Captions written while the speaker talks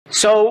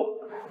So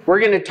we're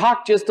going to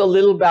talk just a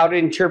little about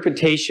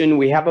interpretation.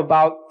 We have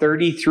about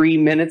 33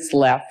 minutes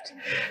left.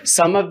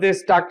 Some of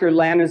this Dr.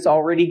 Lan has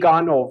already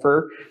gone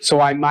over, so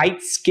I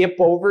might skip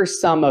over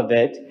some of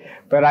it,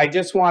 but I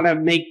just want to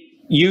make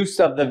use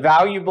of the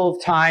valuable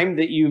time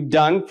that you've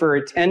done for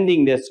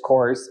attending this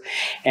course,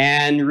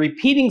 and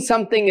repeating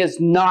something is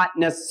not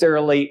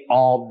necessarily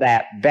all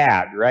that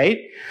bad, right?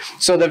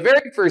 So the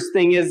very first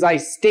thing is I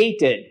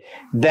stated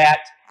that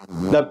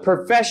the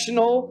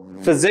professional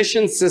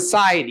physician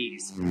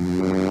societies,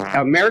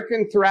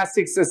 American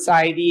Thoracic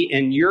Society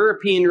and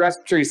European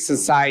Respiratory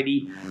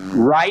Society,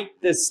 write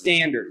the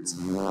standards.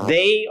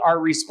 They are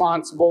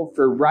responsible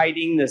for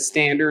writing the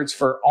standards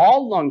for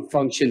all lung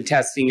function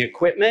testing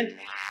equipment,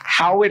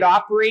 how it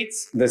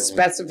operates, the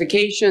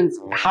specifications,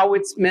 how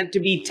it's meant to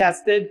be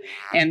tested,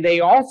 and they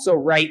also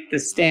write the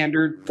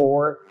standard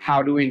for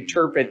how to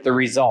interpret the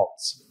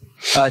results.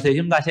 Thì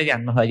chúng ta sẽ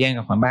dành một thời gian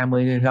khoảng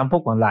 35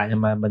 phút còn lại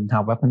mà mình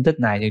học và phân tích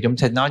này, thì chúng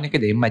sẽ nói những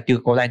cái điểm mà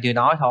cô Lan chưa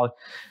nói thôi.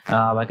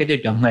 Và cái tiêu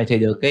chuẩn này thì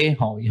được cái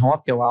Hội Hô hấp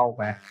châu Âu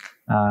và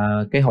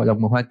cái Hội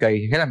đồng Hoa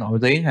Kỳ khá là nổi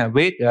tiếng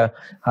viết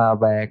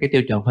về cái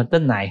tiêu chuẩn phân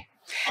tích này.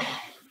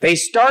 They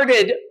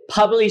started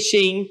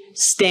publishing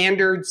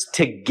standards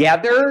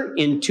together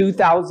in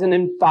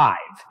 2005,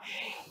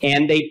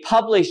 and they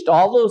published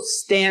all those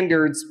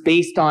standards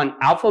based on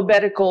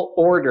alphabetical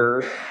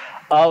order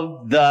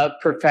of the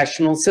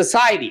professional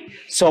society.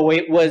 So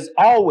it was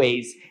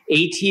always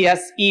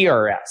ATS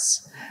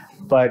ERS,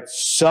 but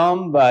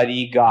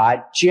somebody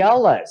got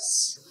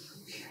jealous.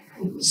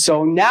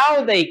 So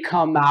now they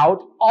come out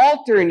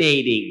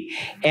alternating.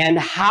 And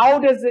how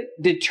does it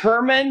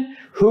determine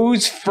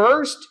who's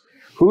first?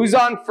 Who's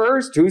on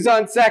first? Who's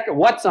on second?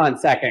 What's on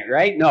second,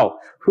 right? No.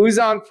 Who's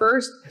on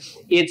first?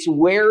 It's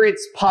where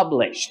it's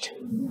published.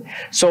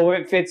 So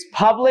if it's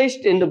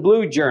published in the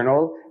Blue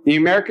Journal, the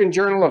American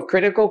Journal of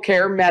Critical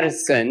Care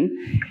Medicine,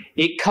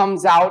 it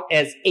comes out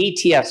as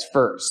ATS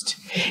first.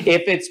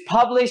 If it's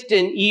published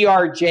in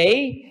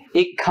ERJ,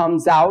 it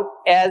comes out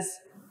as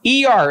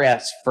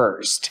ERS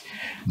first.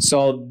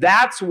 So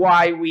that's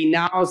why we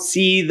now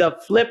see the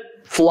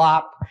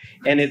flip-flop,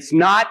 and it's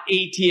not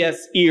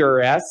ATS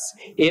ERS,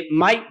 it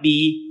might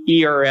be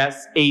ERS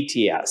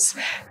ATS.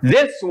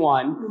 This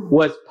one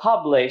was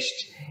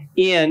published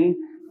in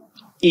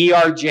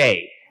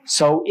ERJ.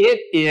 So it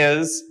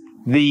is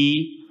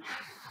the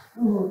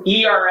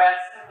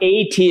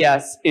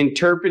ERS-ATS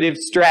Interpretive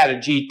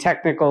Strategy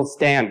Technical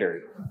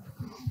Standard.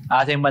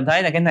 Thì mình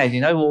thấy là cái này thì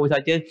nói vui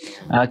thôi, chứ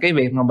cái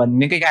việc mà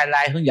những cái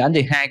guideline hướng dẫn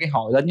thì hai cái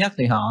hội lớn nhất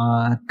thì họ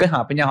kết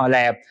hợp với nhau họ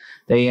làm.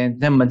 Thì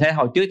mình thấy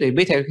hồi trước thì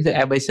viết theo cái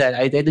ABC là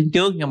y tế đứng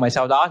trước, nhưng mà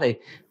sau đó thì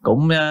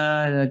cũng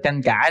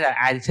tranh cãi là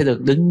ai sẽ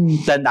được đứng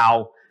tên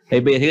đầu. Thì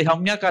bây giờ thì cái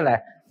thống nhất đó là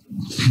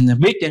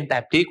viết trên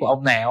tạp chí của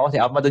ông nào thì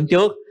ông mới đứng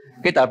trước.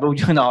 Cái tờ Blue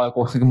Journal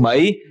của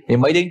Mỹ thì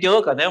Mỹ đứng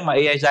trước, còn nếu mà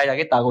ERS là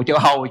cái tờ của châu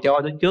Âu thì châu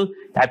Âu đứng trước.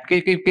 Tại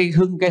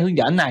cái hướng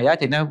dẫn này đó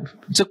thì nó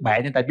xuất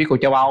bản trên tạp chí của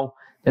châu Âu,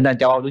 cho nên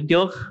châu Âu đứng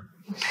trước.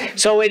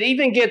 So it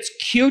even gets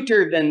cuter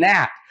than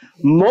that.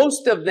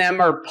 Most of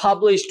them are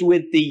published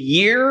with the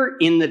year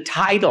in the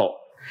title,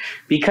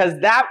 because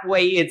that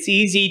way it's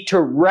easy to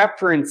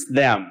reference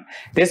them.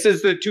 This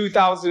is the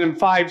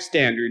 2005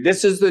 standard.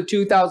 This is the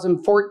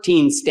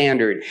 2014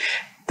 standard.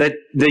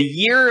 The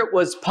year it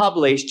was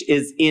published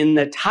is in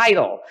the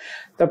title.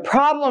 The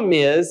problem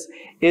is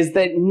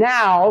that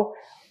now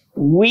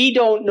we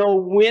don't know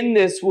when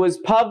this was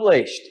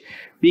published,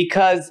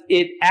 because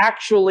it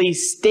actually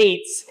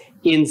states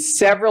in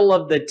several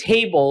of the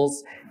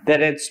tables that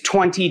it's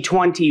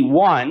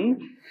 2021,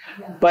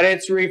 but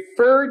it's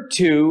referred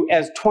to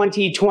as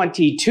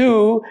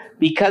 2022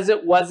 because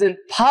it wasn't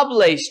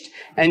published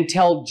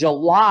until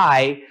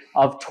July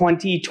of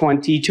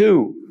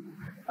 2022.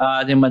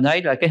 Thì mình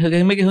thấy là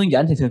mấy cái hướng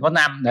dẫn thì thường có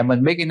năm, để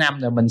mình biết cái năm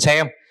rồi mình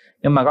xem.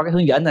 Nhưng mà có cái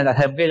hướng dẫn này là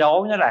thêm cái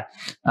đố, đó là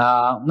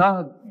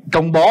nó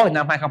công bố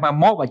năm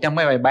 2021, và trong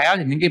mấy bài báo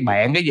thì những cái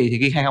bạn cái gì thì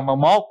ghi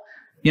 2021,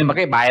 nhưng mà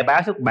cái bài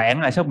báo xuất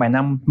bản là xuất bản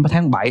năm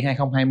tháng 7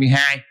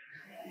 2022.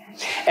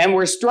 And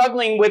we're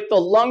struggling with the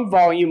lung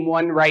volume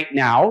one right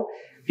now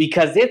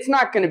because it's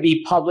not going to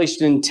be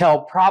published until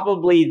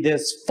probably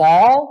this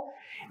fall,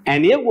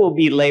 and it will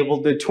be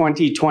labeled the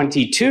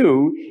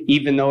 2022,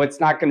 even though it's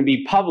not going to be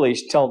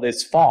published till this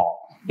fall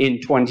in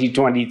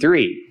 2023.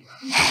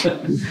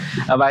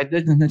 Và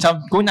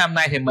trong cuối năm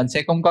nay thì mình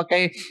sẽ cũng có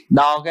cái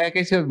đo cái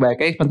về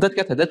cái phân tích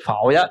cái thể tích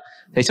phổi đó,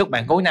 thì xuất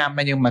bản cuối năm,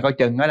 nhưng mà coi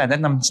chừng đó là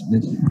đến năm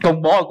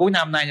công bố ở cuối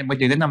năm nay, nhưng mà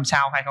chừng đến năm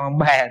sau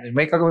 2023 thì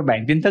mới có cái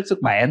bản chính thức xuất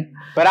bản.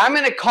 But I'm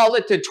going to call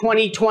it the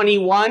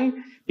 2021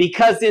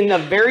 because in the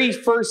very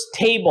first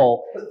table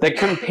that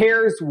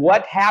compares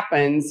what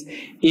happens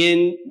in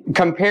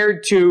compared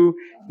to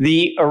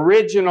the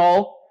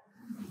original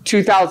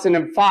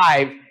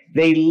 2005,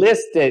 they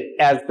list it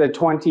as the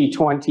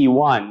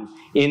 2021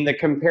 in the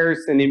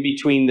comparison in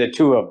between the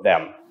two of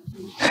them.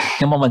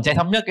 Nhưng mà mình sẽ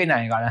thống nhất cái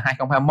này gọi là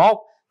 2021.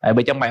 Tại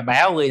vì trong bài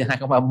báo ghi là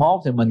 2021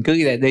 thì mình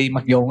cứ đi,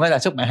 mặc dù nó là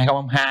xuất bản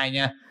 2022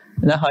 nha.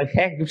 Nó hơi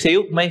khác chút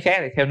xíu, mấy khác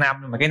thì theo năm,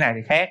 nhưng mà cái này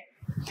thì khác.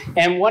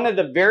 And one of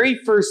the very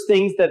first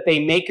things that they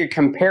make a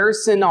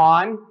comparison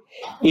on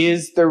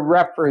is the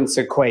reference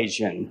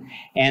equation.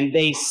 And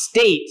they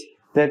state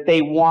that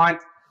they want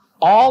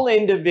all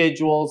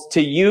individuals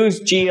to use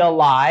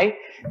GLI.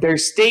 Their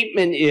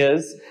statement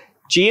is,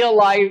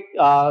 GLI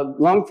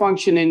lung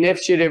function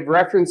initiative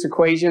reference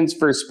equations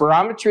for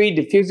spirometry,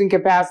 diffusing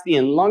capacity,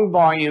 and lung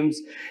volumes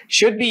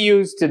should be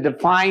used to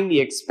define the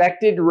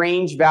expected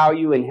range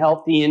value in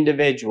healthy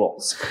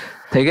individuals.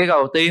 Thì cái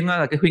đầu tiên đó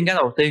là cái khuyến cáo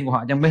đầu tiên của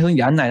họ trong cái hướng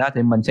dẫn này đó,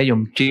 thì mình sẽ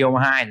dùng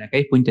GO2 là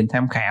cái phương trình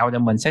tham khảo để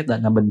mình xác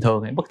định là bình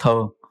thường hay bất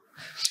thường.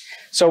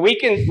 So we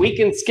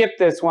can skip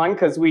this one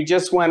because we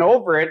just went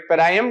over it, but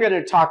I am going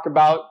to talk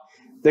about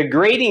the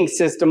grading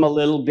system a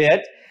little bit.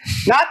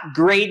 Not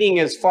grading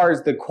as far as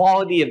the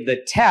quality of the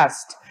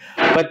test,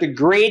 but the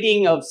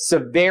grading of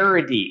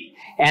severity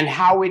and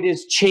how it has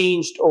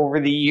changed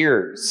over the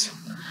years.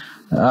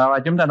 Và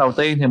chúng ta đầu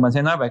tiên thì mình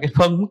sẽ nói về cái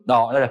phân mức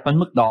độ, đó là phân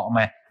mức độ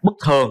mà bất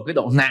thường, cái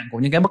độ nặng của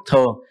những cái bất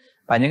thường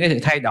và những cái sự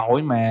thay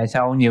đổi mà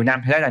sau nhiều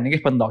năm thì đấy là những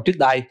cái phân độ trước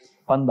đây,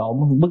 phân độ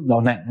mức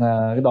độ nặng,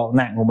 cái độ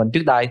nặng của mình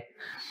trước đây.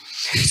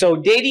 So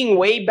dating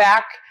way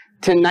back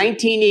to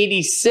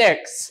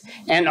 1986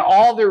 and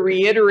all the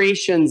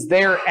reiterations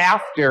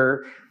thereafter,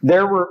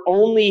 there were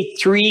only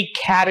 3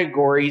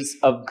 categories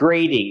of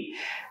grading.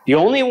 The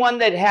only one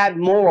that had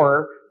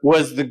more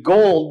was the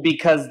gold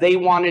because they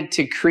wanted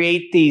to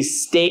create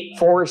these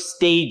 4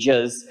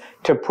 stages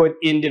to put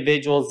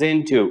individuals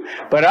into.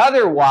 But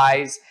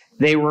otherwise,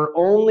 they were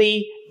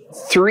only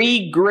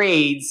 3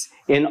 grades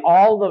in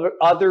all the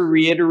other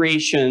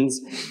reiterations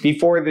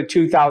before the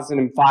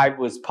 2005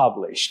 was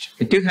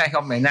published. Trước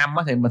 2005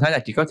 thì mình thấy là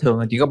thường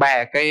là chỉ có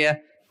 3 cái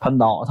phân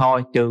độ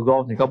thôi, trừ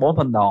gold thì có 4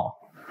 phân độ.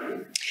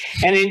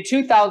 And in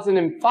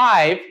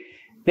 2005,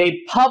 they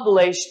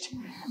published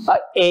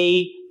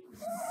a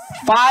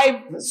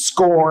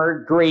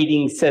 5-score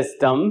grading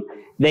system.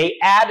 They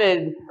added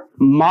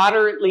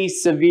moderately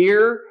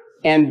severe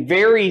and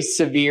very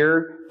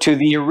severe to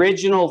the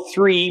original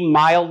 3,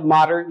 mild,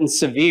 moderate, and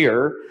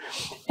severe.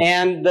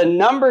 And the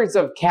numbers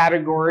of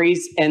categories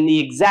and the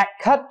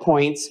exact cut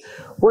points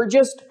were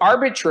just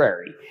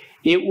arbitrary.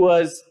 It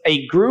was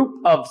a group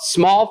of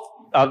small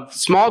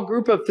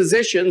group of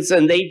physicians,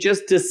 and they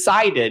just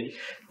decided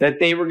that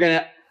they were going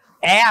to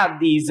add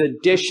these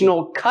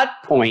additional cut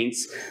points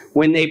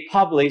when they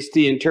published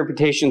the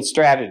interpretation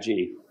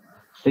strategy.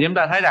 Thì chúng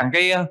ta thấy rằng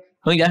cái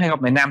hướng dẫn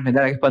 2015 thì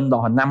đây là cái phân độ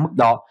thành 5 mức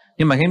độ,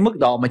 nhưng mà cái mức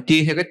độ mà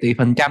chia theo cái tỷ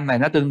phần trăm này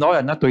nó tương đối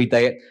là nó tùy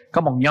tiện.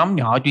 Có một nhóm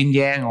nhỏ chuyên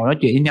gia ngồi nói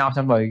chuyện với nhau,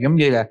 xong rồi giống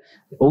như là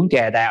uống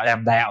trà đạo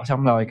làm đạo,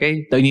 xong rồi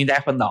cái tự nhiên ra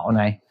phân độ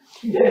này.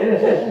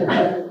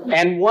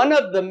 And one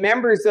of the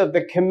members of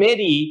the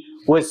committee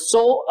was so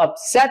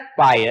upset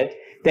by it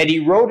that he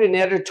wrote an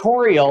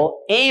editorial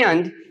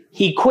and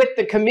he quit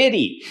the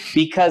committee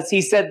because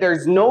he said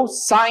there's no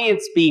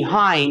science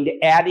behind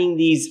adding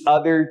these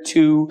other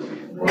 2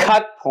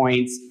 cut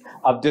points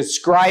of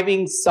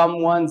describing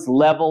someone's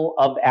level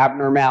of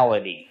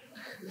abnormality.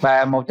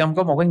 Và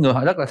có một cái người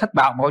họ rất là thất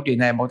vọng câu chuyện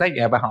này, một tác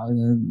giả, và họ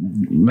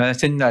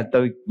xin là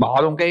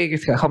bỏ luôn cái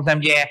không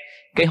tham gia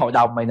cái hội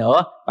đồng này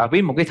nữa, và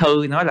viết một cái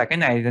thư nói là cái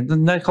này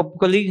nó không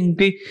có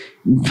cái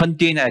phân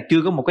chia này,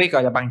 chưa có một cái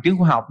gọi là bằng chứng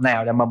khoa học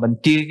nào để mà mình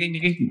chia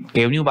những cái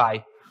kiểu như vậy.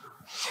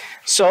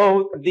 So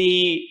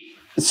the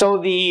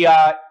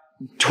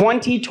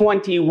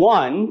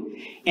 2021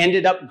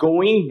 ended up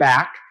going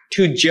back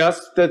to just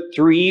the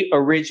 3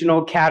 original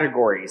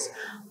categories: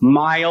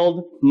 mild,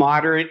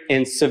 moderate,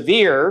 and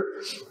severe.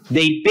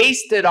 They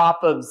based it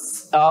off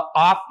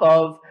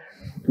of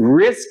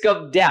risk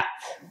of death,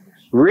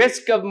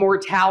 risk of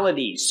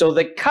mortality. So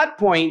the cut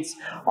points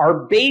are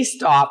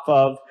based off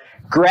of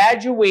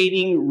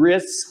graduating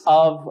risks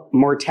of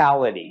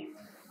mortality.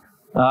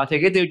 Thì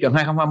cái tiêu chuẩn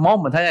 2021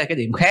 mình thấy là cái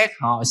điểm khác,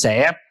 họ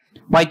sẽ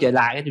quay trở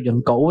lại cái tiêu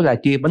chuẩn cũ là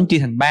chia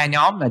thành 3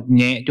 nhóm là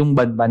nhẹ, trung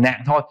bình và nặng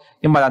thôi.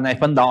 Nhưng mà lần này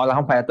phân độ là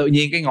không phải là tự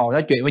nhiên cái ngồi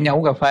nói chuyện với nhau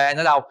uống cà phê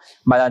nữa đâu,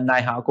 mà lần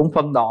này họ cũng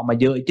phân độ mà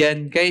dựa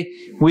trên cái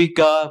nguy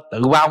cơ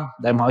tử vong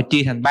để mà họ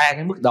chia thành 3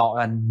 cái mức độ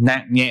là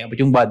nặng, nhẹ và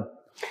trung bình.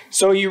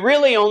 So you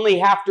really only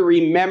have to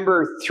remember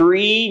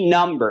 3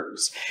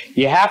 numbers.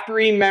 You have to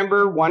remember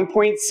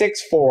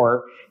 1.64,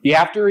 you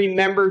have to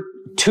remember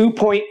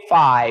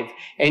 2.5,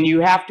 and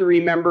you have to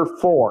remember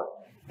 4.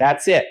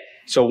 That's it.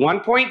 So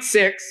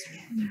 1.6,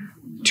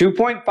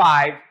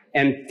 2.5,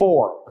 and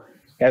 4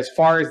 as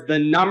far as the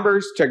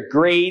numbers to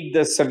grade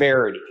the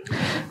severity.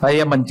 Bây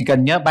giờ mình chỉ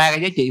cần nhớ 3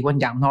 cái giá trị quan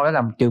trọng thôi, đó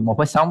là trừ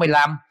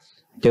 1,65,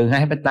 trừ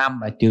 2,5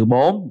 và trừ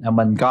 4 là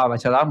mình coi, và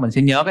sau đó mình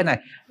sẽ nhớ cái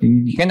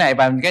này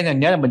và cái này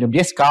nhớ là mình dùng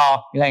Z-score.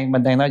 Cái này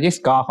mình đang nói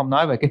Z-score, không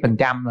nói về cái phần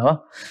trăm nữa.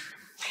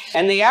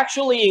 And they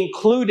actually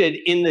included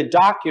in the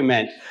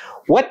document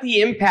what the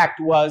impact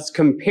was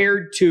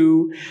compared to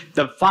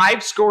the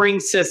 5-scoring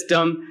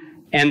system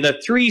and the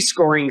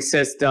 3-scoring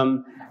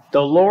system, the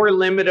lower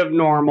limit of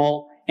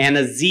normal, and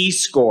a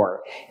Z-score.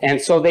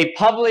 And so they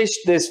published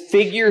this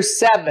figure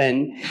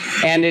 7,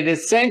 and it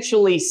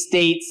essentially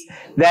states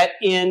that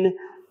in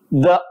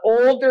the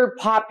older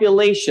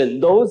population,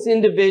 those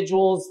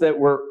individuals that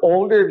were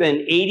older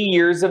than 80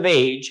 years of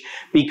age,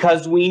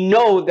 because we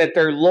know that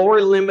their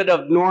lower limit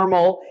of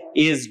normal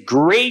is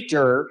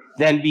greater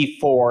than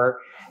before,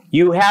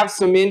 you have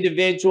some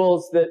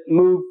individuals that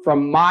move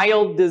from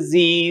mild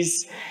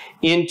disease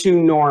into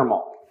normal.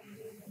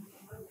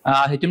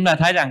 Thì chúng ta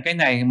thấy rằng cái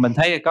này mình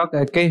thấy có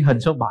cái hình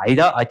số 7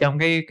 đó ở trong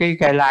cái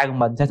guideline của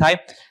mình sẽ thấy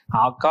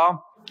họ có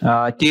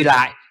chia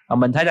lại. Và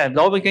mình thấy là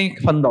đối với cái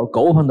phân độ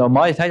cũ, phân độ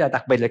mới thì thấy là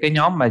đặc biệt là cái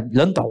nhóm mà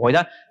lớn tuổi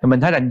đó thì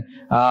mình thấy là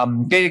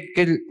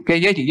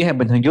cái giá trị giới hạn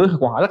bình thường dưới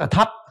của họ rất là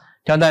thấp,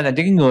 cho nên là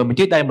những người mà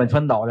trước đây mình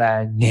phân độ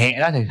là nhẹ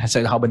đó thì thật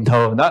sự họ bình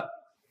thường đó.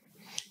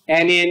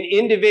 And in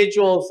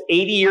individuals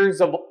 80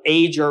 years of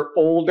age or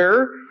older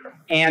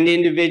and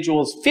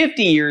individuals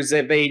 50 years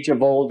of age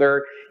or older,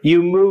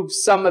 you move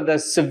some of the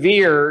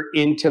severe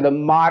into the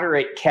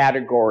moderate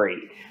category.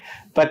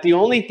 But the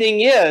only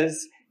thing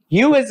is,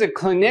 you as a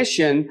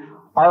clinician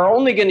are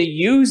only going to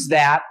use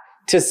that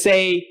to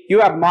say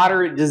you have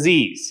moderate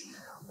disease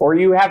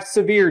or you have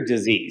severe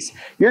disease.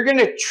 You're going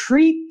to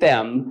treat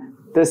them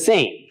the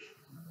same.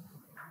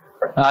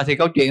 Thì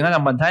câu chuyện đó là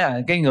mình thấy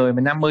là cái người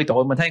mình 50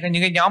 tuổi mình thấy có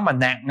những cái nhóm mà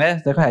nặng ấy,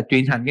 sẽ có thể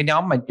chuyển thành cái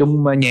nhóm mà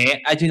trung bình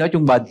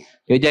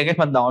dựa trên cái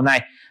phân độ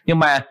này. Nhưng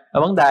mà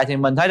ở vấn đề thì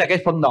mình thấy là cái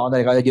phân độ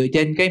này gọi là dựa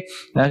trên cái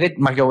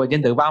mặc dù là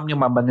trên tử vong, nhưng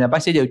mà mình là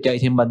bác sĩ điều trị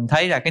thì mình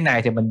thấy là cái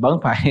này thì mình vẫn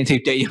phải điều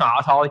trị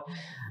họ thôi.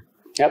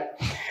 Yep.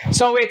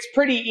 So it's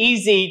pretty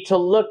easy to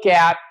look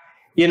at,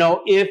 you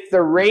know, if the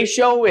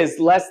ratio is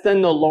less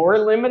than the lower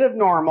limit of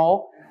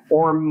normal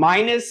or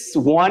minus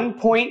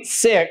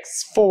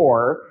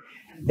 1.64,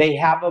 they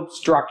have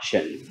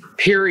obstruction,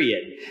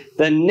 period.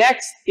 The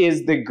next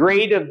is the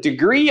grade of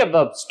degree of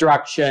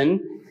obstruction.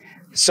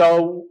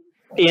 So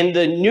in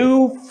the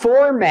new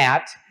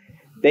format,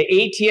 the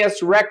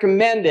ATS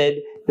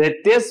recommended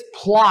that this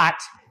plot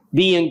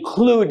be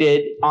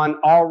included on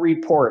all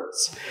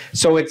reports.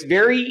 So it's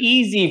very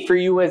easy for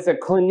you as a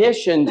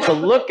clinician to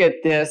look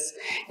at this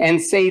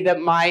and say that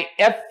my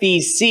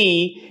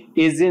FVC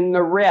is in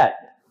the red,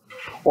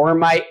 or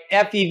my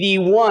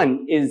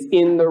FEV1 is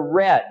in the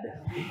red,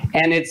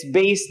 and it's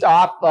based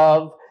off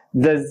of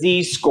the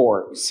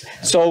Z-scores.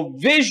 So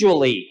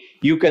visually,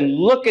 you can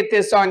look at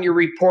this on your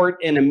report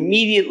and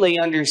immediately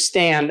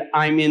understand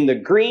I'm in the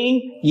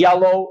green,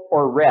 yellow,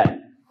 or red.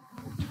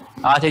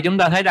 Thì chúng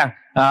ta thấy rằng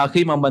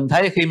khi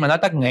mà nó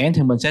tắc nghẽn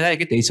thì mình sẽ thấy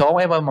cái tỷ số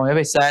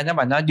FVC nếu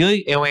mà nó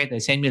dưới LE thì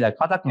xem như là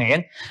có tắc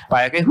nghẽn.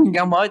 Và cái khuyến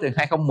cáo mới từ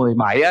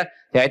 2017 á,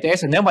 thì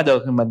ATS nếu mà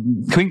được thì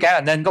mình khuyến cáo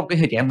là nên có một cái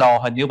trạng đồ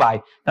hình như vậy,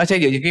 nó sẽ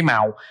dựa trên cái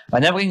màu. Và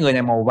nếu cái người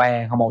này màu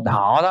vàng hoặc màu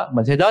đỏ đó,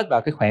 mình sẽ rớt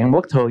vào cái khoảng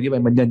bất thường như vậy.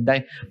 Mình nhìn đây,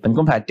 mình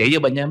cũng thể chỉ cho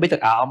bệnh nhân biết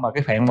được ông mà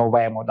cái khoảng màu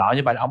vàng màu đỏ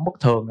như vậy là ông bất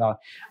thường rồi,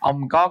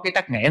 ông có cái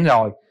tắc nghẽn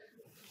rồi.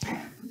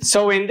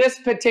 So in this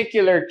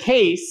particular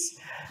case,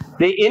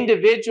 the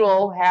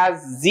individual has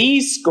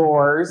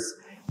Z-scores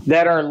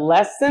that are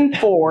less than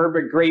 4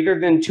 but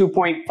greater than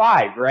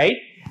 2.5, right?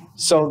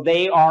 So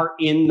they are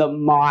in the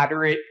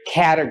moderate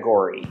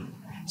category.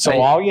 So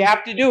all you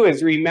have to do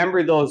is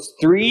remember those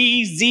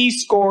 3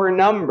 Z-score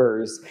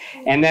numbers,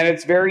 and then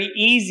it's very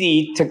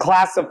easy to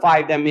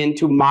classify them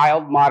into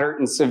mild, moderate,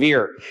 and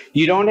severe.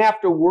 You don't have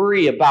to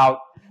worry about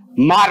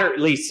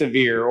moderately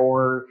severe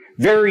or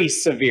very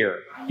severe.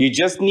 You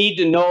just need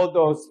to know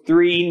those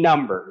 3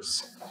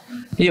 numbers.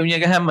 Ví dụ như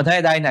cái mình thấy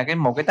ở đây là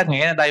một cái tắc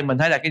nghẽn ở đây, mình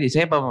thấy là cái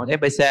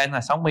FBC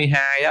là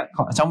 62 á,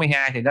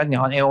 62 thì nó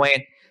nhỏ hơn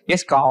LN.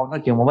 Z-score nó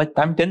chừng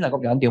 1.89 là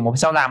cũng nhỏ chừng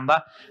 1.65 đó.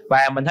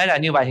 Và mình thấy là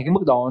như vậy thì cái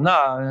mức độ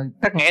nó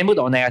tắc nghẽn mức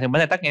độ nào thì mình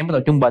thấy tắc nghẽn mức độ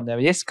trung bình. Và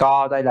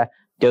Z-score đây là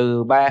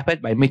trừ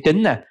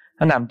 3.79 nè,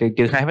 nó nằm từ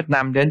trừ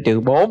 2.5 đến trừ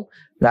 4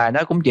 là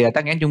nó cũng chỉ là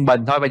tắc nghẽn trung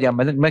bình thôi. Bây giờ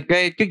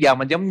trước giờ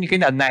mình giống như cái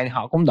nền này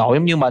họ cũng độ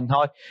giống như mình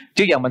thôi.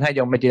 Trước giờ mình hay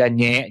dùng chỉ là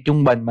nhẹ,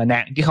 trung bình và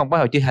nặng, chứ không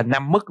có chia thành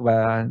 5 mức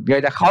và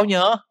gây ra khó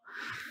nhớ.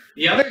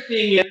 The other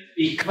thing is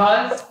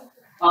because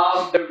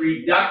of the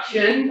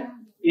reduction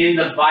in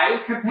the vital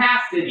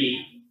capacity,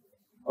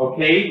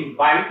 okay,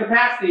 vital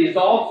capacity is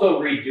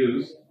also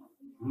reduced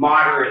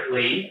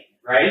moderately,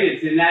 right?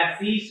 It's in that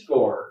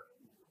Z-score.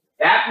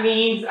 That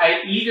means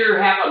I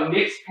either have a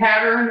mixed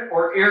pattern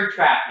or air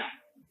trapping.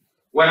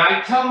 When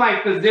I tell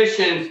my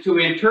physicians to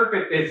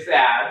interpret this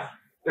as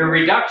the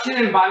reduction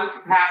in vital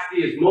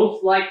capacity is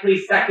most likely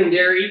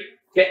secondary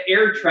to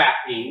air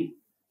trapping,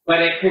 but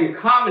a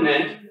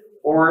concomitant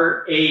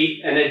or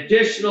an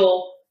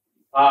additional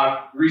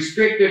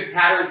restrictive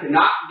pattern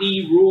cannot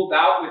be ruled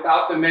out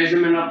without the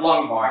measurement of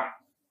lung volume.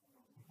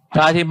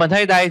 Thì mình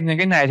thấy đây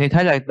cái này thì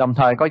thấy là đồng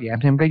thời có giảm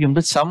thêm cái dung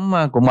tích sống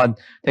của mình.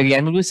 Thì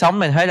giảm dung tích sống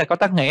này thấy là có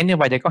tắc nghẽn như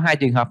vậy thì có 2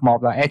 trường hợp,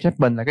 một là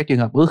airtrapping là cái trường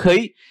hợp ứ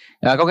khí,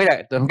 có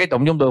cái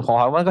tụng dung từ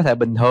phổi vẫn có thể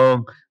bình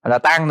thường hoặc là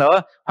tăng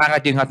nữa, hoặc là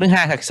trường hợp thứ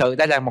hai thật sự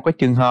đây là một cái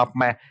trường hợp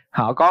mà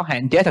họ có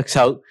hạn chế thật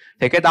sự.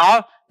 Thì cái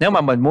đó nếu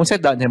mà mình muốn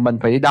xác định thì mình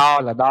phải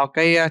đo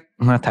cái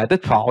thể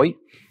tích phổi.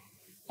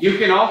 You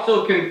can also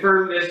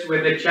confirm this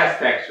with a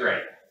chest X-ray.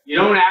 You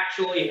don't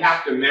actually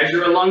have to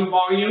measure a lung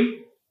volume.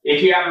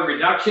 If you have a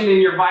reduction in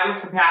your vital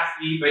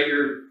capacity but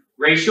your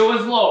ratio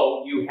is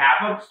low, you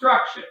have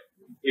obstruction.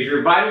 If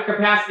your vital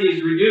capacity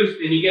is reduced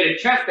and you get a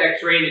chest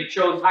x-ray and it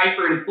shows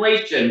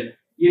hyperinflation,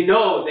 you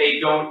know they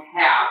don't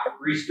have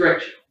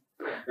restriction,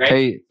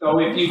 right? So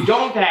if you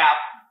don't have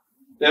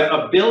the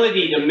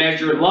ability to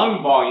measure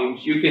lung volumes,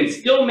 you can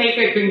still make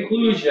a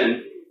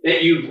conclusion that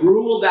you've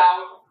ruled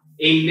out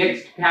a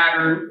mixed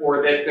pattern or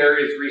that there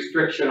is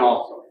restriction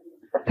also.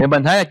 Thì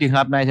mình thấy là trường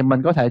hợp này thì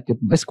mình có thể chụp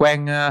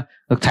X-quang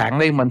ngực thẳng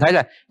đi. Mình thấy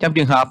là trong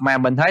trường hợp mà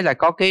mình thấy là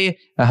có cái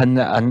hình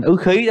ảnh ứ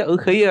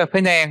khí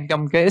phế nang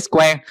trong cái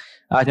X-quang,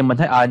 thì mình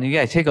thấy những cái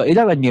này sẽ gợi ý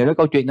rất là nhiều. Cái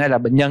câu chuyện này là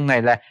bệnh nhân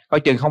này là coi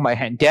chừng không phải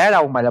hạn chế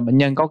đâu, mà là bệnh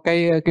nhân có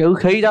cái ứ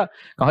khí đó.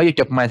 Còn khi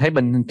chụp mà thấy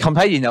mình không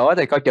thấy gì nữa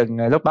thì coi chừng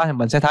lúc đó thì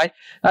mình sẽ thấy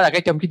đó là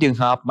trong cái trường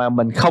hợp mà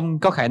mình không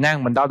có khả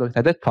năng mình đo được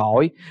thể tích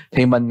phổi,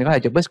 thì mình có thể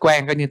chụp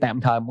X-quang coi như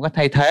tạm thời một cái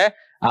thay thế.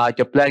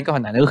 Chụp lên có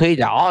hình ảnh ứ khí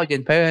rõ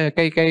trên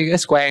cái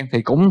X-quang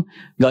thì cũng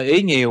gợi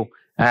ý nhiều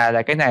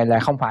là cái này là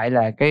không phải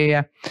là cái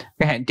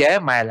hạn chế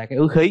mà là cái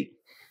ứ khí.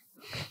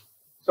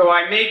 So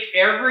I make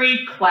every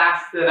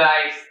class that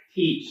I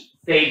teach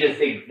say this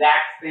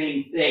exact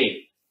same thing.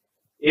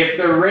 If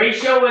the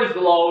ratio is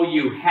low,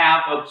 you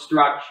have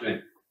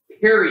obstruction.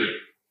 Period.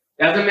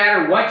 Doesn't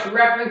matter what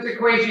reference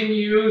equation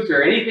you use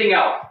or anything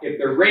else. If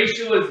the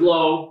ratio is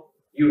low,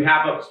 you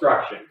have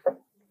obstruction.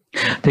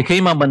 Thì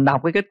khi mà mình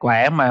đọc cái kết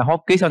quả mà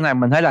hốt ký sau này,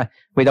 mình thấy là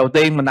vì đầu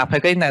tiên mình đọc theo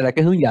cái này là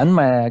cái hướng dẫn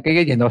mà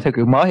cái trình độ theo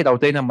kiểu mới, thì đầu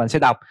tiên là mình sẽ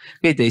đọc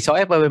cái chỉ số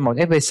FEV1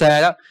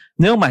 FVC đó.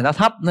 Nếu mà nó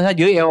thấp, nó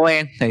dưới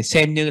LN thì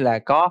xem như là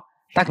có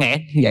tắc nghẽn,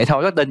 vậy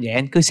thôi, rất đơn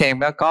giản, cứ xem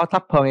nó có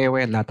thấp hơn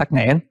LN là tắc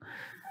nghẽn.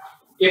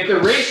 If the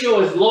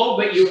ratio is low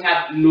but you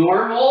have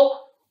normal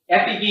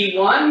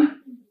FEV1,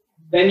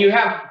 then you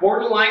have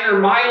borderline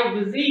or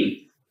mild disease.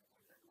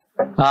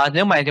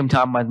 Nếu mà trong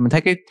trường mình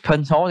thấy cái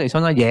phân số thì số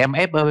nó giảm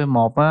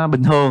FEV1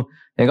 bình thường,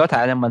 thì có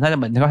thể là mình thấy là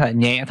mình có thể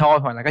nhẹ thôi,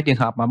 hoặc là cái trường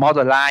hợp mà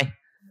borderline.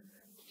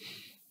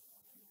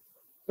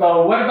 So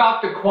what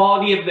about the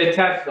quality of the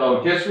test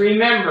though? Just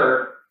remember,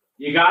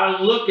 you got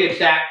to look at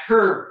that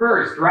curve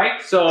first,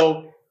 right? So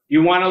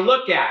you want to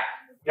look at,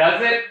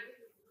 does it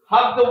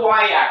hug the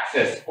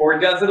y-axis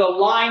or does it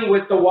align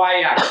with the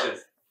y-axis?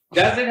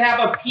 Does it have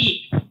a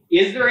peak?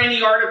 Is there any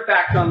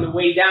artifact on the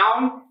way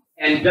down?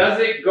 And does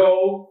it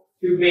go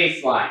to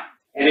baseline?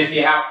 And if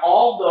you have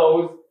all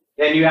those,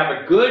 then you have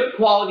a good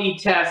quality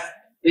test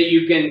that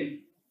you can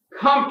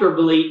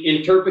comfortably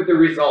interpret the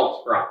results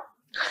from.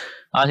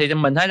 Thì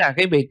mình thấy là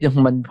cái việc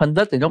mình phân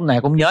tích thì lúc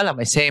nào cũng nhớ là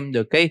phải xem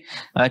được cái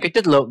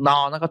chất lượng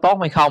đo nó có tốt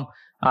hay không.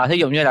 Thí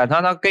dụ như là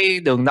nó cái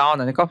đường đo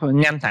này nó có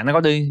nhanh thẳng, nó có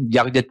đi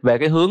giật dịch về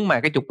cái hướng mà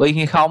cái trục y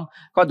hay không,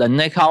 có định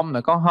hay không,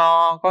 là có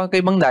ho, có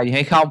cái vấn đề gì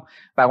hay không,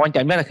 và quan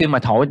trọng nhất là khi mà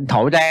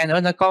thổi ra nữa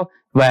nó có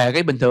về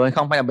cái bình thường hay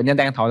không, hay là bệnh nhân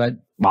đang thổi lại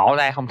bỏ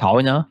ra không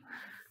thổi nữa.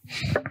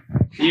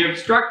 The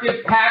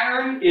obstructive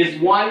pattern is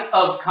one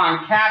of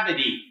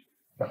concavity.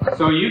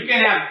 So you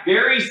can have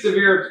very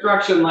severe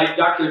obstruction like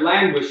Dr.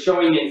 Land was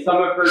showing in some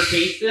of her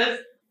cases.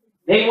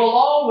 They will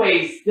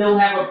always still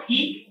have a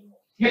peak,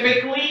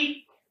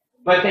 typically,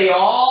 but they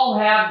all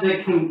have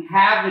the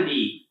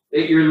concavity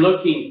that you're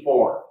looking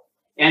for.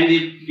 And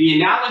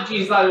the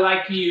analogies I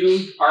like to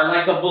use are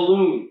like a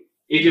balloon.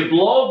 If you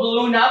blow a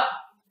balloon up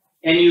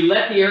and you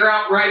let the air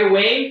out right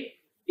away,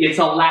 its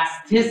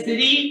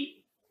elasticity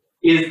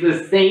is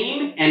the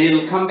same and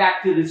it'll come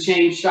back to the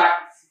same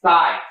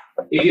size.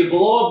 If you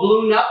blow a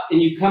balloon up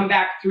and you come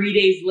back 3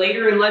 days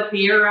later and let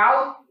the air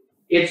out,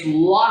 it's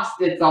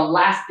lost its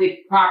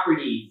elastic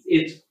properties.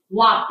 It's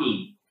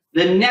floppy.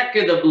 The neck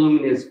of the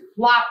balloon is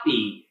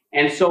floppy,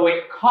 and so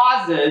it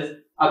causes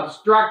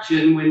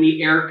obstruction when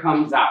the air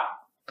comes out.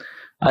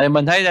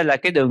 Mình thấy đây là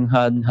cái đường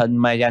hình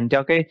mà dành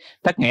cho cái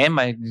tắc nghẽn,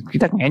 mà cái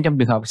tắc nghẽn trong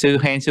trường hợp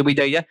hand COPD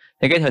á,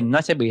 thì cái hình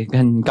nó sẽ bị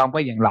hình cong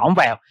cái dạng lõm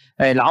vào.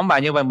 Lõm vào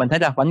như vậy mình thấy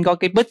là vẫn có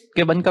cái bít,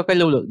 vẫn có cái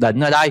lưu lượng định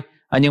ở đây,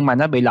 nhưng mà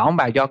nó bị lõm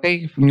vào do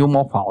cái nhu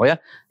mô phổi á,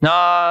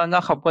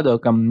 nó không có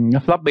được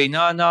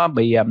floppy, nó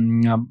bị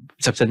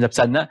sập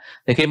sình á.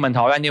 Thì khi mình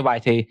thổi ra như vậy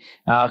thì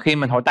khi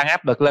mình thổi tăng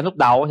áp lực lên lúc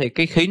đầu thì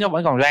cái khí nó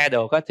vẫn còn ra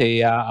được á, thì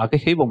ở cái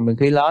khí vùng đường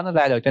khí lớn nó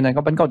ra được, cho nên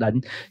có bánh có định.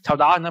 Sau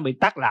đó nó bị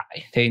tắc lại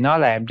thì nó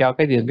làm cho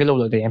cái lưu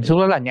lượng giảm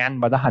xuống rất là nhanh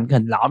và nó thành cái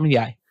hình lõm như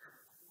vậy.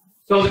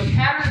 So the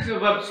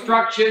patterns of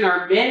obstruction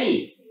are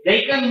many.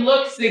 They can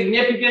look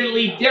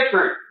significantly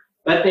different,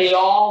 but they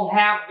all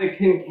have the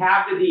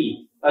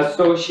concavity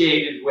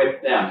associated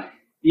with them.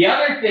 The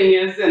other thing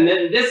is, and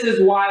then this is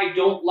why I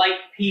don't like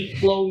peak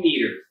flow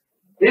meters.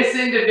 This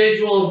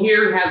individual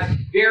here has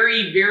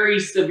very, very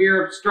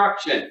severe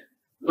obstruction,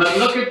 but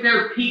look at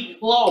their peak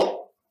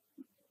flow.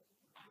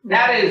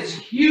 That is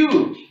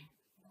huge.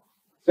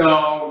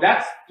 So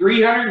that's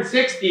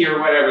 360 or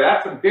whatever.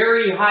 That's a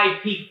very high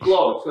peak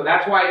flow. So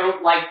that's why I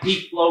don't like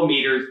peak flow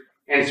meters,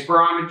 and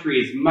spirometry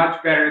is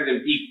much better than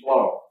peak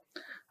flow.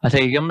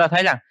 Thì chúng ta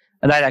thấy rằng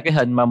ở đây là cái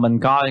hình mà mình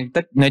coi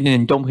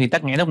nhìn chung thì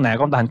tắc nghẽn lúc nào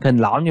cũng thành hình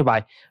lõm như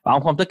vậy, và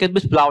ông không thích cái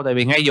bit flow, tại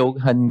vì ngay dù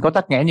hình có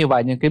tắc nghẽn như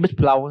vậy nhưng cái bit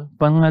flow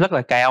vẫn rất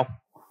là cao.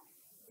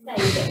 Này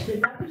thì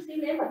nói chút xíu,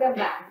 nếu mà các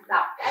bạn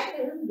đọc cái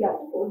hướng dẫn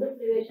của Đức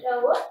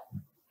Show á,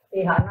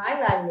 thì họ nói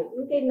là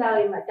những cái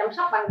nơi mà chăm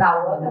sóc ban đầu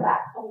á, các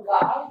bạn không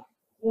có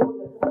mua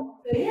được không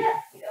khí á,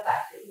 thì các bạn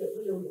sử dụng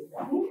ví dụ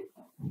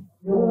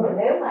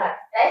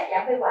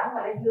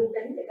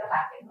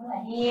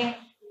nghe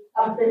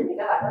âm tính thì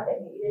các bạn có thể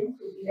nghĩ đến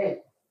COPD.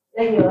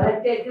 Đây dựa lên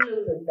trên cái lưu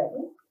lượng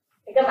đỉnh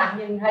thì các bạn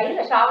nhìn thấy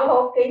là so với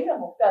hô kín là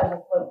một trời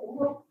một vực cũng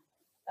hút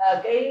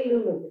cái lưu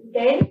lượng đỉnh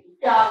kém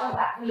cho các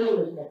bạn lưu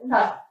lượng đỉnh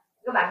thôi.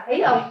 Các bạn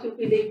thấy ông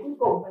COPD cuối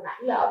cùng hồi nãy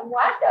là ông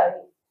quá trời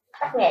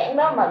tắc nghẽn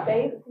đó mà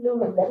cái lưu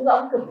lượng đỉnh của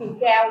ông cực kỳ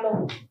cao luôn,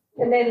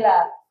 cho nên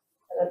là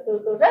tôi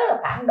rất là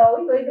phản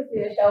đối với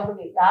WHO cái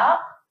việc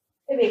đó.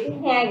 Cái việc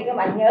thứ hai thì các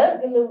bạn nhớ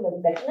cái lưu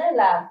lượng đỉnh đó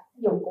là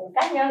dụng cụ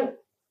cá nhân,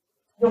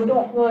 dùng cho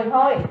một người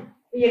thôi.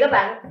 Bây giờ các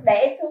bạn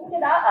để xuống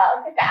cái đó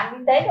ở cái trạm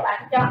y tế, các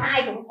bạn cho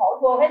ai cũng thổi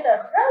vô hết là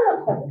rất là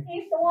khủng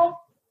khiếp đúng không?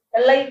 Là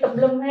lây tùm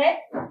lum hết.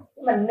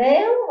 Nhưng mà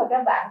nếu mà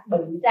các bạn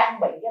bị trang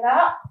bị cái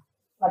đó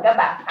mà các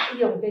bạn phải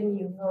dùng cho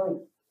nhiều người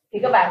thì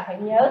các bạn phải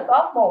nhớ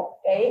có một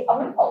cái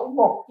ống thổi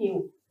một chiều,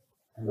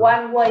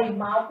 one way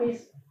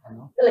mouthpiece,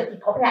 tức là chỉ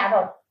thổi ra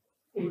thôi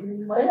thì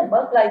mới là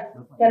bớt lây.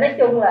 Cho nói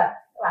chung là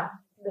các bạn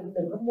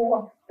đừng có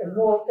mua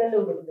cái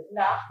lưu lượng đỉnh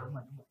đó,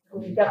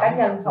 cho cá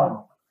nhân thôi.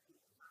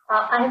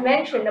 I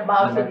mentioned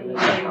about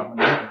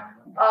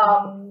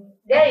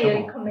there is a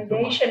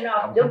recommendation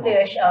of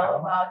WHO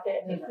about the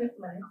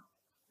equipment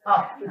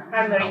of the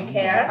primary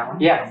care.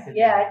 Yes.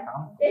 Yeah,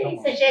 they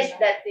suggest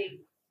that they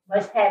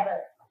must have a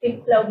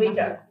 5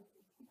 kilometer.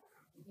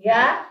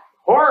 Yeah.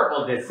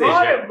 Horrible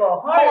decision.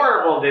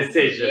 Horrible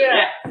decision.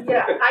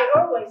 Yeah. I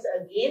always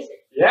against it.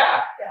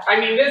 Yeah. I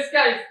mean, this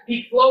guy's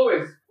peak flow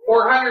is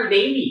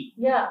 480.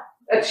 Yeah.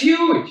 That's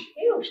huge.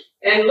 Huge.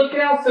 And look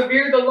at how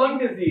severe the lung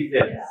disease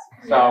is. Yeah.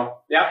 So,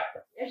 yep.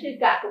 Giáo sư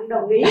Cập cũng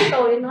đồng ý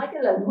tôi nói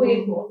cái lời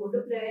khuyên của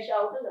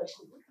WHO, tức là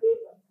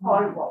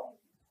horrible.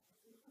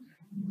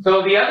 So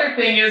the other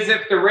thing is, if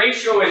the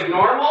ratio is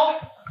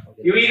normal,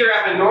 you either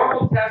have a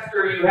normal test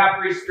or you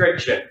have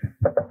restriction,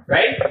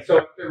 right? So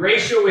if the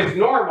ratio is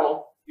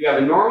normal, you have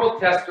a normal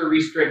test or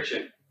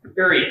restriction,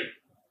 period,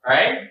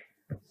 right?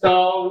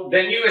 So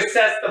then you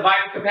assess the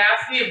vital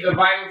capacity. If the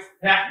vital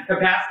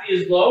capacity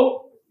is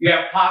low, you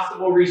have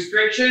possible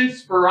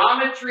restrictions.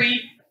 Spirometry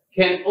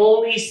can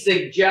only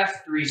suggest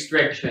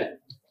restriction.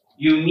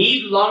 You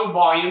need lung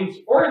volumes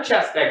or a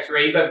chest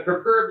x-ray, but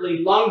preferably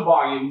lung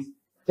volumes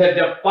to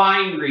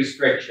define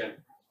restriction.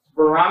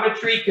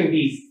 Spirometry can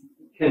be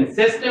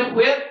consistent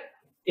with,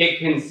 it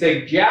can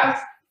suggest,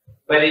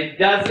 but it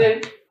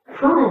doesn't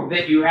prove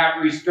that you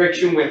have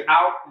restriction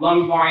without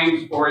lung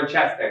volumes or a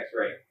chest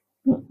x-ray.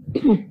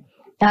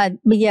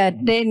 Bây giờ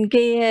trên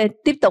cái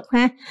tiếp tục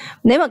ha,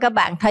 nếu mà các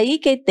bạn thấy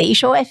cái tỷ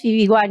số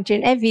FEV1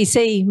 trên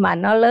FVC mà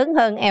nó lớn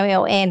hơn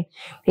LLN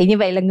thì như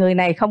vậy là người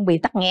này không bị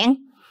tắc nghẽn.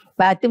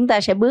 Và chúng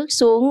ta sẽ bước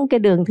xuống cái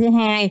đường thứ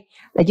hai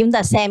là chúng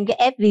ta xem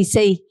cái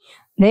FVC.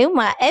 Nếu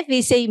mà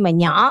FVC mà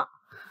nhỏ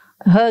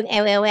hơn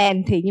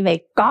LLN thì như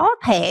vậy có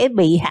thể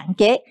bị hạn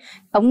chế.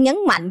 Ông nhấn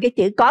mạnh cái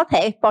chữ có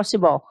thể,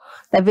 possible.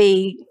 Tại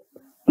vì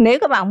nếu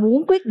các bạn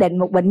muốn quyết định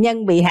một bệnh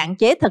nhân bị hạn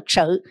chế thực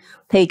sự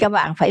thì các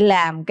bạn phải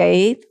làm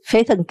cái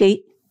phế thần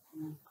ký.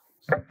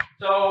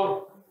 So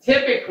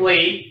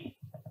typically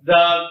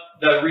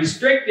the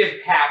restrictive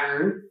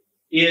pattern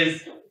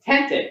is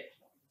tented.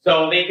 So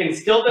they can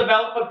still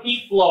develop a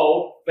peak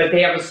flow, but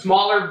they have a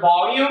smaller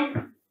volume.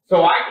 So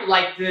I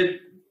like to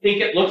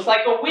think it looks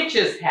like a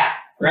witch's hat,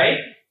 right?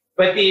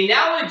 But the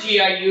analogy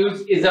I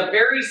use is a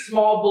very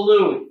small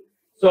balloon.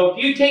 So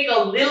if you take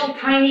a little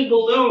tiny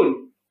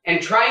balloon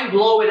and try and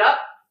blow it up,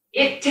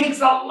 it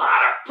takes a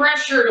lot of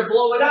pressure to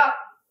blow it up,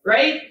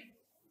 right?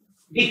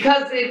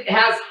 Because it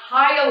has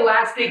high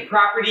elastic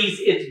properties,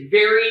 it's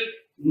very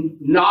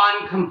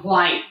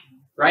non-compliant,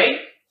 right?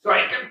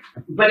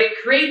 But it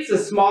creates a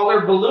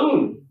smaller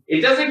balloon.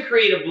 It doesn't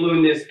create a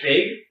balloon this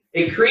big,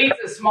 it creates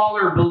a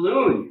smaller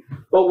balloon.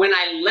 But when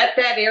I let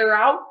that air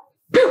out,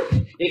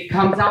 it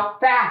comes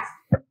out fast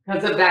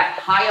because of that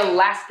high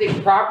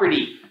elastic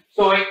property.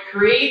 So it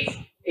creates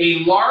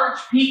a large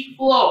peak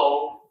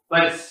flow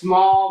but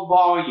small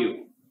volume.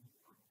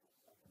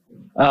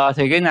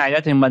 Thì cái này đó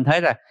thì mình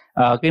thấy là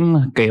cái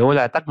kiểu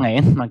là tắc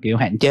nghẽn mà kiểu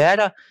hạn chế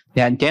đó,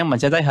 thì hạn chế mình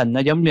sẽ thấy hình nó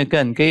giống như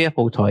cái hình cái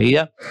phù thủy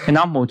á, cái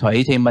nón phù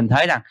thủy. Thì mình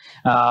thấy rằng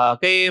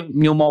cái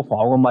nhu mô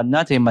phổi của mình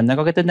á thì mình nó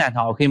có cái tính đàn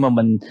hồi khi mà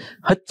mình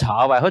hít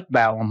thở và hít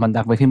vào, mình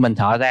đặc biệt khi mình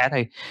thở ra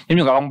thì giống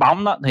như quả bong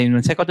bóng đó thì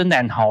mình sẽ có tính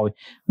đàn hồi.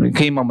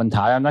 Khi mà mình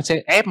thở ra nó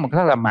sẽ ép một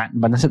rất là mạnh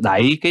và nó sẽ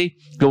đẩy cái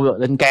lưu lượng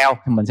lên cao,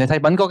 thì mình sẽ thấy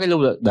vẫn có cái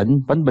lưu lượng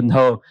đỉnh vẫn bình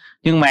thường,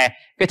 nhưng mà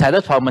cái thể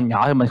tích phổi mình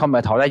nhỏ thì mình không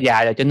thể thổi ra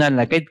dài rồi, cho nên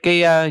là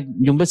cái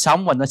dung tích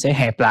sống mình nó sẽ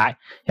hẹp lại,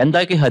 dẫn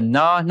tới cái hình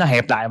nó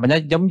hẹp lại và nó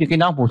giống như cái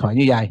nón phù thủy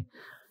như vậy.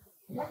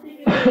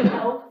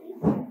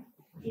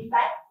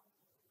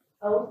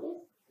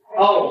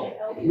 Oh,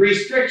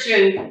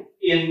 restriction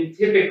in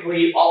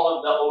typically all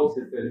of the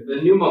osises, the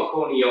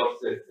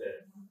pneumoconiosis,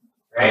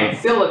 right?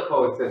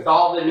 Silicosis,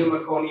 all the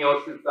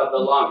pneumoconiosis of the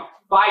lung,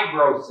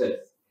 fibrosis,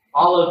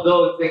 all of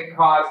those that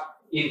cause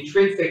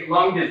intrinsic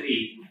lung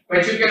disease.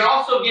 But you can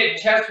also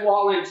get chest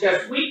wall and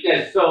chest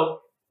weakness. So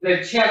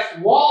the chest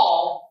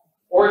wall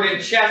or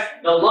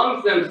the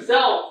lungs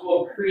themselves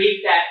will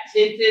create that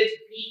tinted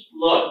peak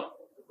look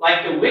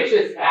like the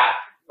witch's hat.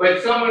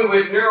 But someone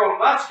with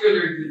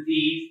neuromuscular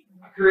disease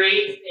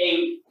creates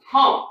a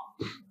hump,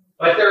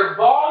 but their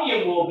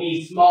volume will be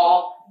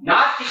small,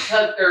 not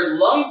because their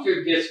lungs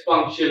are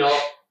dysfunctional,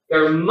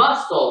 their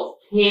muscles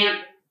can't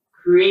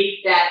create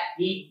that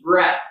deep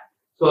breath.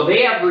 So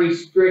they have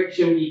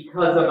restriction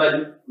because of a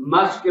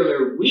muscular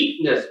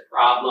weakness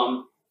problem,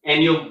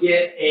 and you'll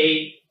get a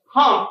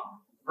hump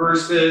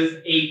versus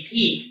a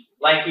peak,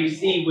 like you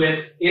see with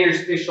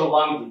interstitial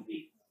lung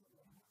disease.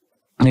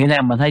 Nghĩa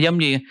là mình thấy giống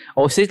như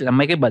oxit là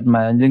mấy cái bệnh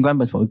mà liên quan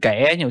bệnh phổi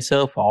kẽ như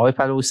xơ phổi,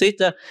 phagocyt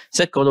á,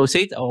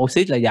 sarcoidosis,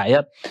 oxit là vậy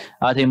á.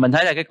 Thì mình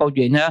thấy là cái câu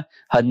chuyện á,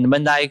 hình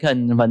bên đây cái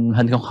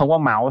hình không có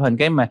màu, hình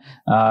cái mà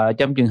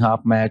trong trường hợp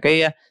mà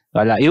cái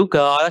gọi là yếu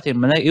cơ đó, thì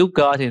mình nói yếu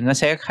cơ thì nó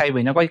sẽ thay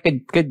vì nó có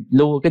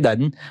cái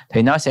đỉnh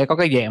thì nó sẽ có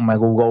cái dạng mà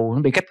gù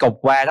nó bị cách cục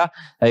qua đó.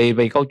 Thì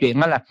vì câu chuyện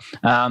đó là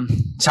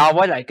so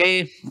với lại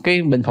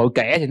cái bệnh phổi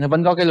kẽ thì nó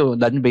vẫn có cái lưu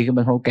đỉnh, vì cái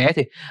bệnh phổi kẽ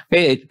thì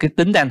cái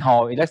tính đàn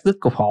hồi elastic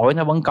của phổi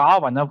nó vẫn có,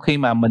 và nó khi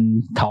mà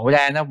mình thổi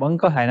ra nó vẫn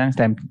có khả năng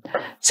làm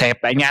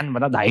xẹp lại nhanh và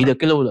nó đẩy được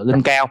cái lưu lượng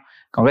lên cao.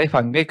 Còn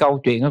cái câu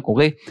chuyện của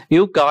cái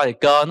yếu cơ thì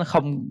cơ nó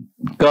không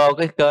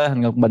cái cơ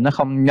thành ngực mình nó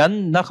không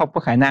nhấn, nó không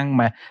có khả năng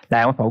mà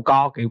làm cái phổi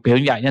co kiểu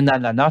như vậy,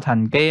 nên là nó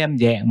thành cái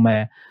dạng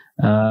mà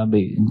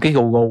bị cái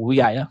gù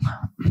như vậy đó.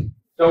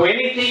 So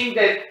anything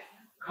that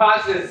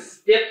causes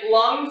stiff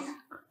lungs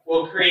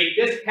will create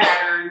this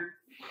pattern.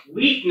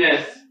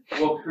 Weakness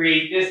will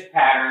create this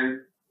pattern.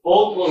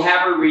 Both will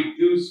have a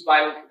reduced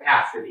vital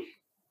capacity.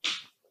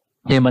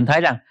 Thì mình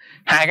thấy rằng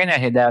hai cái này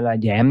thì đều là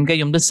giảm cái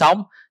dung tích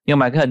sống, nhưng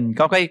mà cái hình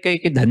có cái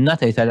đỉnh đó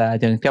thì là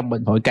trong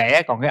bệnh phổi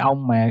kẽ, còn cái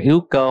ông mà yếu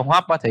cơ hô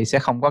hấp thì sẽ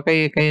không có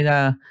cái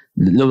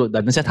lưu lượng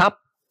đỉnh nó sẽ thấp.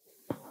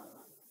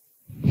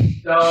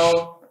 So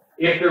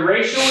if the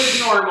ratio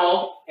is normal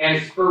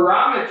and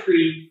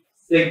spirometry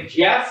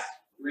suggests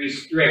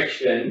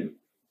restriction,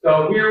 so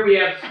here we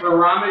have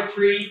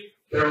spirometry.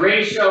 The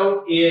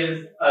ratio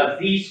is a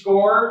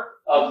z-score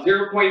of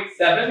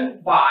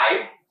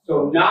 0.75, so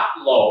not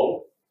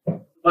low,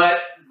 but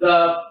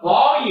the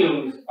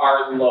volumes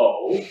are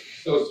low,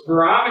 so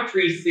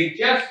spirometry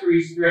suggests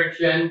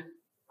restriction.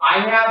 I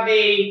have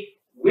a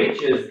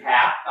witch's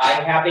hat. I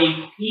have a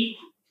peak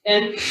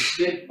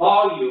instant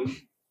volume.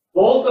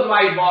 Both of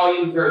my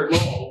volumes are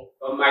low,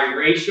 but my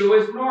ratio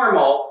is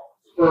normal.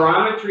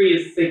 Spirometry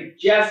is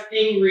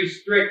suggesting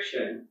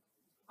restriction.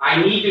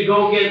 I need to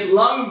go get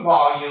lung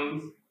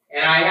volumes,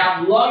 and I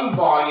have lung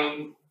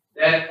volumes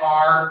that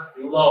are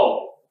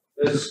low.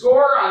 The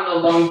score on the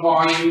lung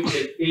volume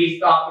is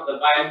based off of the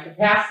vital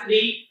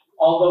capacity,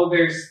 although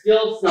there's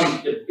still some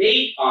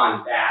debate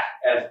on that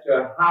as to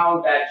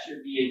how that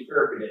should be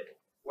interpreted,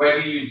 whether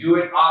you do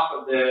it off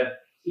of the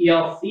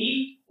TLC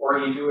or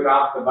you do it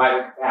off the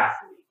vital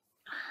capacity.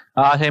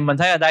 Thì mình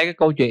thấy ở đây cái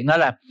câu chuyện đó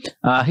là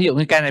ví dụ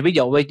như ca này, ví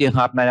dụ với trường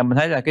hợp này là mình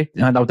thấy là cái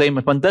đầu tiên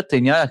mình phân tích thì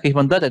nhớ là khi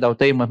phân tích thì đầu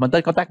tiên mình phân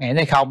tích có tắc nghẽn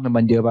hay không, thì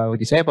mình dựa vào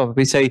CSF và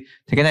PC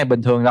thì cái này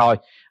bình thường rồi,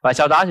 và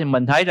sau đó thì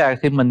mình thấy là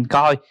khi mình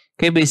coi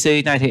cái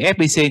PC này thì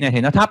FPC này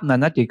thì nó thấp, là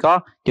nó chỉ có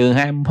trừ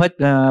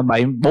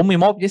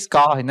 2,41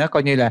 Z-score, thì nó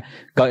coi như là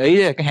gợi ý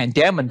là cái hạn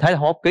chế mình thấy là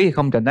hô hấp ký thì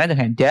không trình đoán được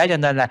hạn chế, cho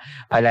nên là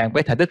phải làm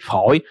cái thể tích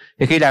phổi.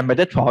 Thì khi làm thể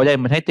tích phổi đây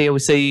mình thấy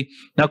TLC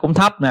nó cũng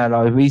thấp nè,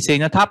 rồi VC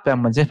nó thấp, là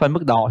mình sẽ phân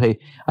mức độ. Thì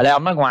ở đây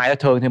ông nói ngoài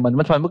thường thì mình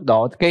mới phân mức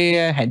độ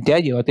cái hạn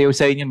chế dựa vào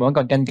TLC, nhưng mà vẫn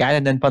còn tranh cãi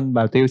nên phân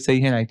vào TLC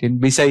hay là trên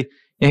VC.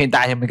 Nhưng hiện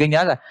tại thì mình cứ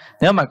nhớ là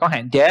nếu mà có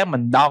hạn chế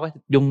mình đo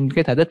dùng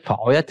cái thể tích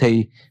phổi á,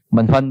 thì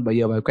mình phân bây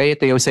giờ vào cái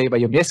TLC và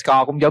dùng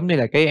Z-score cũng giống như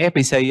là cái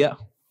FPC á.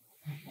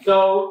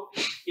 So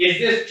is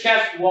this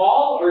chest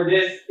wall or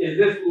is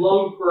this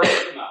lung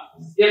parenchyma,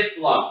 stiff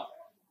lung?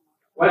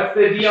 What's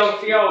the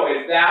DLCO?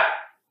 Is that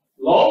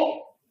low?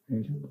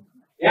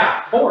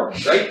 Yeah, 4,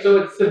 right? So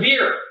it's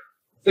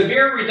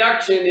severe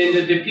reduction in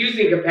the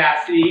diffusing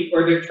capacity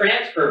or the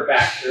transfer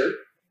factor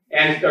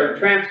or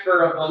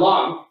transfer of the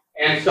lung,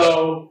 and so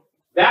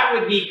that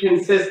would be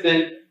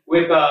consistent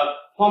with a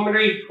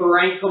pulmonary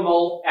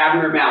parenchymal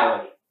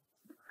abnormality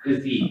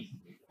disease.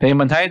 Thì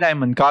mình thấy đây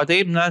mình coi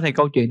tiếp nó thì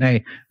câu chuyện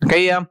này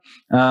cái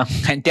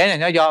hạn chế này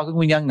nó do cái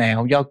nguyên nhân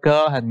nào, do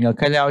cơ hình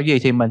ngực hay do cái gì,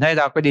 thì mình thấy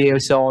do cái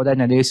DLCO đây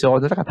là DLCO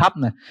nó rất là thấp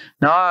nè,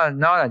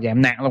 nó là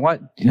giảm nặng luôn á,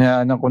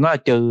 nó của nó là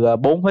trừ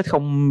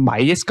 4,07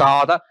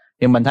 Z-score đó,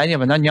 thì mình thấy như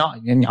mà nó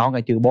nhỏ là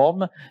trừ 4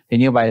 đó, thì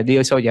như vậy là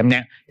DLCO giảm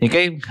nặng. Thì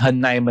cái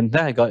hình này mình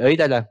thấy gợi ý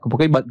đây là một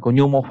cái bệnh của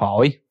nhu mô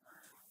phổi.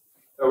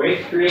 So it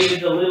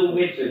created a little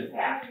witch's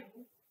hat.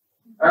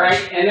 All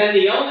right, and then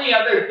the only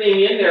other thing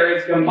in there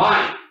is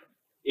combined.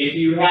 If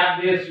you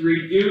have this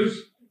reduced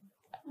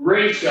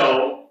ratio,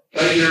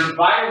 but your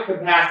vital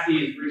capacity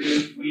is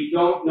reduced, we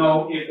don't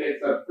know if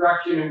it's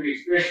obstruction and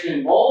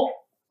restriction both.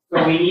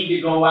 So we need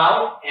to go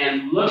out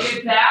and look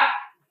at that.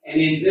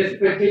 And in this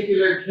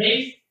particular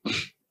case,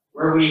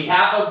 where we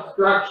have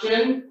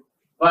obstruction,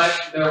 but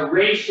the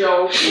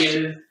ratio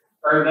is,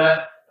 or the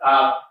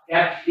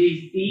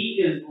FDC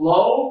is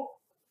low,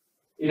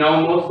 you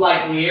know, most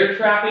likely air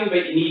trapping,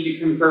 but you need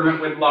to confirm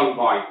it with lung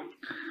volume.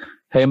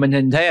 Thì mình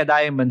nhìn thấy ở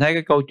đây, mình thấy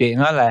cái câu chuyện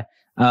đó là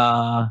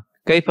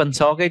cái phân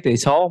số, cái tỷ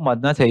số của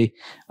mình đó thì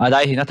ở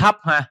đây thì nó thấp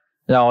ha,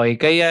 Rồi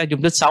cái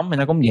dung tích sống thì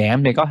nó cũng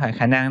giảm, thì có thể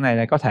khả năng này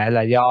là có thể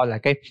là do là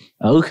cái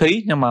ứ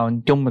khí, nhưng mà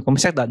chung mình cũng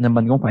xác định là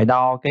mình cũng phải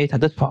đo cái thể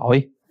tích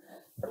phổi.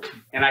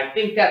 And I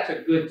think that's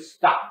a good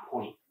stop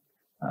point.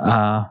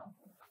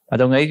 Và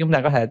tôi nghĩ chúng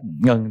ta có thể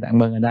tạm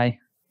ngừng ở đây.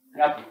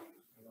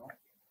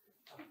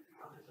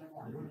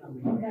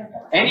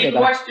 Any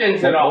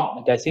questions at all?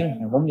 Chờ xíu,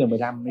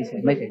 4:15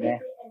 mấy thầy ra.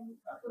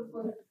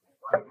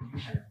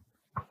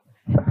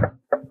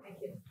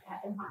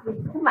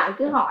 Các bạn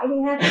cứ hỏi đi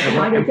ha,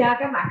 hỏi để cho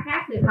các bạn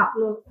khác được học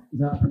luôn.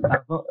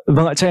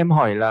 Vâng ạ, cho em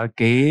hỏi là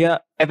cái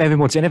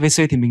FEV1 trên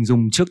FVC thì mình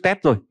dùng trước test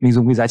rồi, mình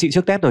dùng cái giá trị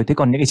trước test rồi. Thế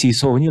còn những cái chỉ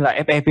số như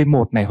là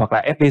FEV1 này hoặc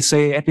là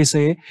FVC, SVC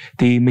ấy,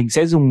 thì mình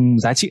sẽ dùng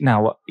giá trị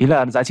nào ạ? Ý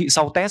là giá trị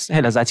sau test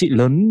hay là giá trị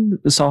lớn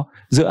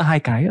giữa hai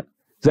cái ạ?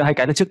 Giữa hai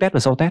cái là trước test và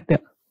sau test đấy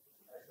ạ?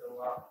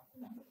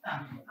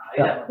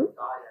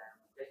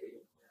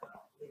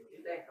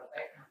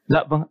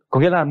 Dạ vâng, có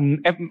nghĩa là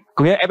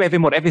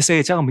FEV1,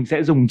 FVC chắc là mình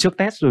sẽ dùng trước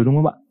test rồi đúng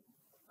không ạ?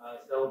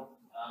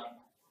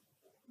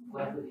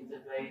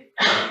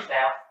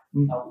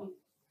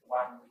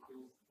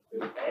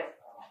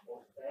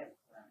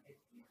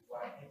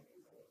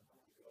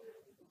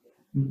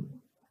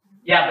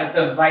 Yeah, but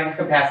the vital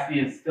capacity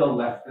is still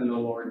less than the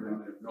lower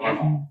limit of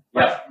normal.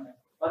 Yes.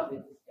 But in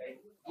this case,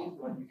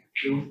 when you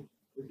choose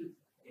to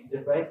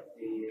integrate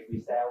the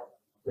resale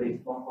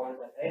with component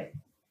S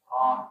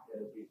or the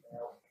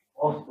resale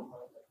post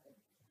component S.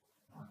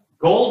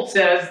 Gold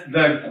says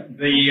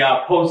the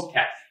post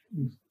test.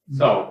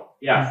 So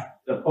yes,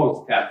 the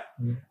post test.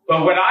 But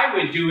what I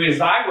would do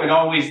is I would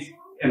always,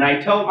 and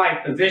I tell my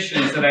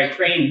physicians that I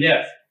train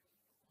this,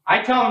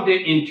 I tell them to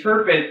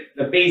interpret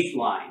the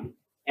baseline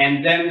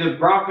and then the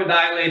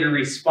bronchodilator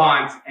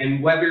response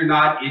and whether or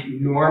not it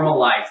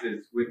normalizes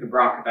with the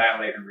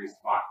bronchodilator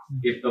response,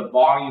 if the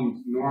volume's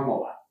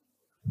normalized.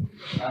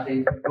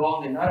 Thì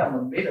cô thì nói là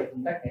mình biết được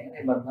công tác nghẽn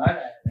thì mình nói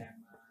là làm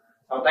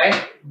sau test,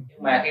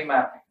 nhưng mà khi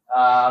mà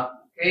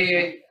cái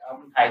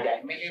ông thầy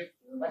dạy mấy cái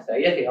bác sĩ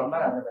thì ông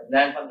nói là mình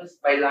nên phân tích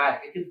baseline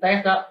cái trước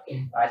test đó,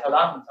 và sau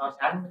đó mình so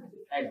sánh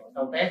sự thay đổi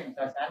sau test, mình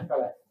so sánh coi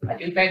là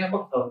trước test nó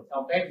bất thường,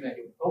 sau test mình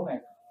dùng thuốc này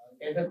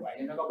cái kết quả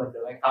nó có bình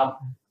thường hay không.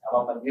 Và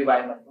mình như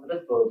vậy mình phân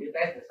tích vừa trước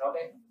test và sau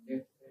test mình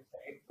sẽ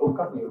cung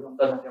cấp nhiều thông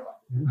tin cho bạn.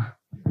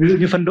 Ví dụ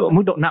như phân độ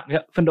mức độ nặng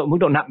ấy, phân độ mức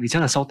độ nặng thì chắc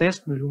là sau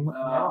test đúng không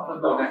ạ?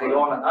 Phân độ nặng thì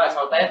luôn là nói là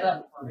sau test đó.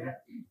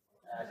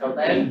 Sau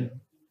test.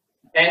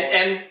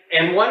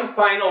 And one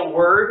final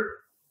word,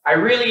 I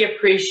really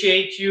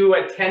appreciate you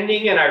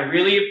attending and I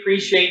really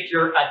appreciate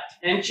your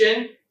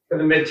attention to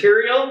the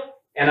material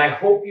and I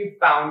hope you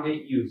found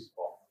it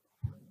useful.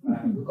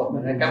 Cuối cùng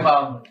mình cảm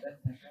ơn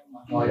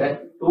mọi người đã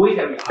chú ý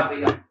theo dõi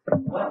bây giờ.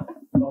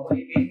 Còn có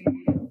ý kiến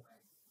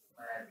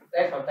mà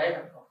test sau test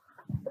không?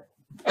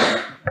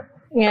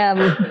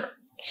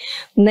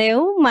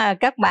 Nếu mà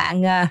các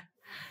bạn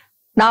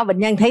đo bệnh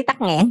nhân thấy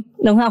tắc nghẽn,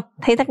 đúng không?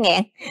 Thấy tắc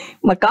nghẽn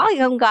mà có hay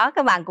không có,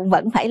 các bạn cũng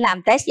vẫn phải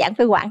làm test giãn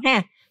phế quản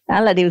ha. Đó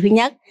là điều thứ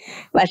nhất.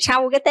 Và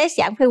sau cái test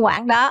giãn phế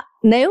quản đó,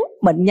 nếu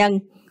bệnh nhân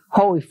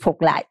hồi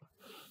phục lại,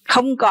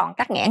 không còn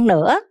tắc nghẽn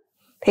nữa,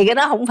 thì cái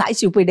đó không phải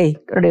COPD.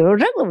 Điều đó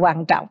rất là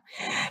quan trọng.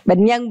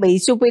 Bệnh nhân bị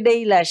COPD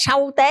là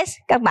sau test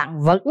các bạn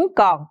vẫn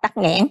còn tắc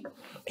nghẽn,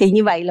 thì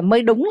như vậy là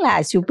mới đúng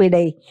là COPD.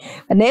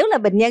 Và nếu là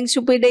bệnh nhân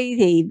COPD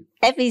thì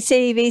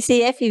FVC,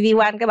 VC,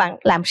 FEV1 các bạn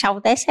làm sau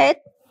test hết.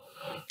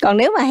 Còn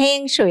nếu mà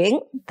hen suyễn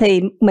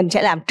thì mình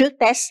sẽ làm trước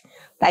test.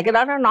 Tại cái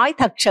đó nó nói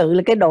thật sự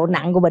là cái độ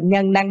nặng của bệnh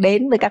nhân đang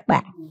đến với các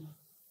bạn.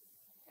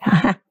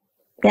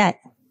 Yeah.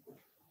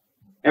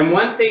 And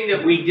one thing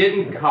that we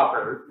didn't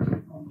cover,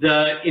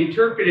 the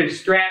interpretive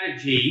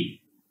strategy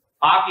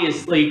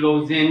obviously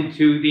goes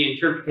into the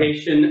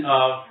interpretation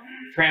of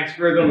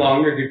transfer of the lung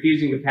or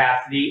diffusing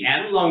capacity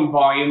and lung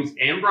volumes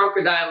and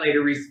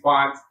bronchodilator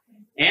response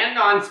and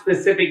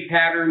non-specific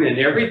pattern and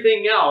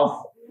everything else.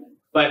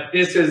 But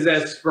this is a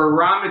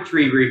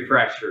spirometry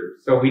refresher,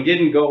 so we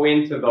didn't go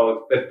into those,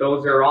 but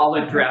those are all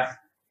addressed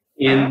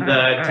in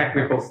the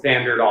technical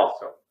standard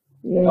also.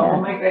 Có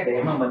mấy cái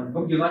điểm mà mình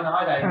cũng chưa có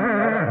nói đây,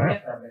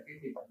 nhất là cái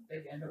gì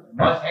mình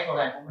nói sáng hôm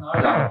nay cũng nói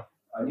rồi,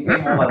 những cái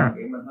mô hình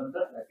kiện mình phân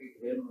tích là cái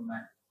điểm mà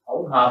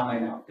hỗn hợp này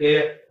nọ kia,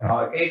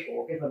 rồi cái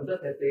của cái phân tích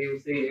theo Tiêu,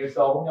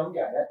 ERS-ATS cũng giống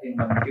vậy đó, thì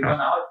mình chưa có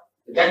nói.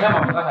 Thì chắc nếu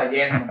mà mình có thời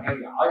gian mình theo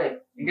dõi thì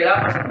những cái đó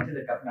mình sẽ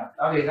được cập nhật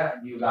đó đi rất là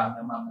nhiều lần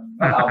mà mình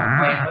bắt đầu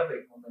quen với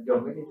việc mình dùng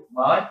cái kỹ thuật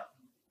mới.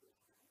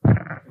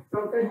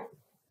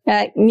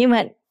 Nhưng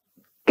mà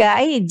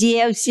cái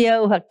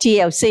GLCO hoặc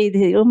GLC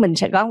thì mình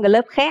sẽ có một cái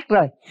lớp khác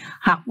rồi,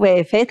 học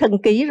về phế thân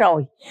ký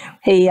rồi.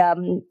 Thì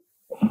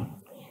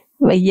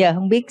bây giờ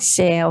không biết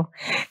SEO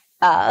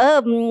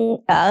ở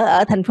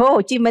thành phố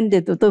Hồ Chí Minh thì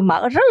tụi tôi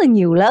mở rất là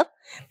nhiều lớp.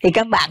 Thì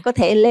các bạn có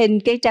thể lên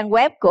cái trang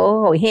web của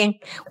Hội Hen,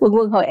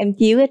 Quân hồi em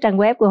chiếu cái trang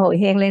web của Hội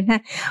Hen lên ha.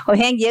 Hội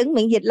Hen dị ứng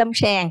miễn dịch lâm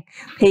sàng,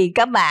 thì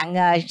các bạn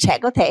sẽ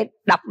có thể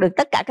đọc được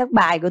tất cả các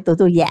bài của tụi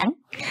tôi giảng,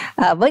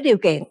 với điều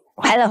kiện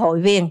phải là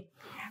hội viên.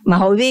 Mà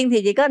hội viên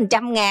thì chỉ có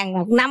 100.000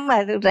 một năm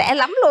mà rẻ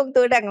lắm luôn,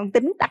 tôi đang còn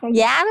tính tăng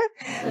giá đó.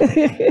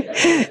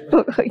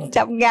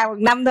 100.000 một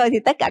năm thôi thì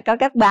tất cả có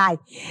các bài.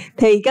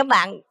 Thì các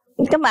bạn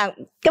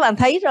các bạn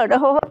thấy rồi đó,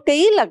 hô hấp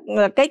ký là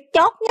cái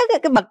chót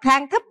nhất, cái bậc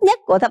thang thấp nhất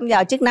của thăm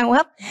dò chức năng hô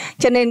hấp,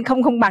 cho nên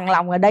không bằng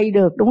lòng ở đây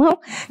được, đúng không?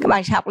 Các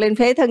bạn học lên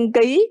phế thân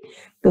ký,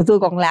 tụi tôi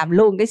còn làm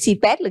luôn cái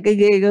CPET là cái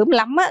ghê gớm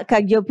lắm á,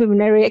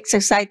 Cardiopulmonary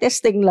Exercise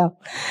Testing là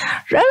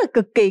rất là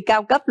cực kỳ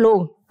cao cấp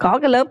luôn, có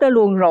cái lớp đó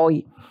luôn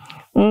rồi.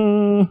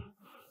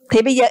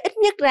 Thì bây giờ ít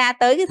nhất ra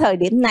tới cái thời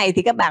điểm này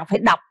thì các bạn phải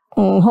đọc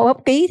hô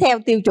hấp ký theo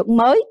tiêu chuẩn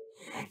mới.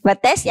 Và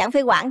test giãn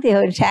phế quản thì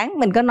hồi sáng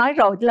mình có nói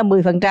rồi, là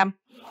 10%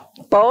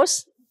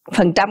 post,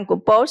 phần trăm của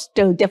post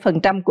trừ cho phần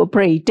trăm của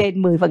pre,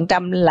 trên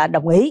 10% là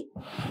đồng ý.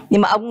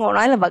 Nhưng mà ông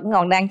nói là vẫn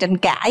còn đang tranh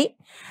cãi.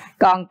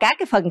 Còn các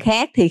cái phần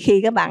khác thì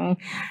khi các bạn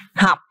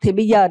học thì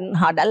bây giờ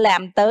họ đã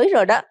làm tới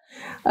rồi đó.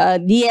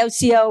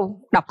 DLCO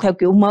đọc theo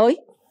kiểu mới,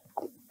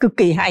 cực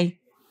kỳ hay,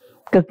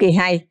 cực kỳ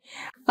hay.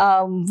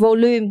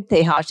 Volume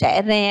thì họ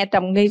sẽ ra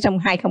trong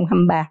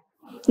 2023.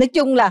 Nói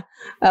chung là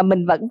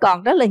mình vẫn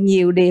còn rất là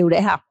nhiều điều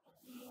để học,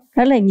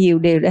 rất là nhiều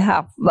điều để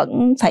học,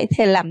 vẫn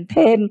phải làm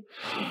thêm.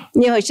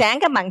 Như hồi sáng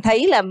các bạn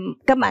thấy là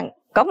các bạn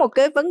có một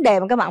cái vấn đề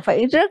mà các bạn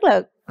phải rất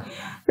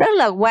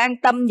là quan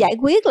tâm giải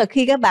quyết, là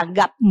khi các bạn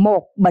gặp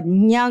một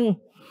bệnh nhân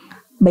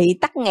bị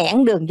tắc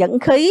nghẽn đường dẫn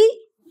khí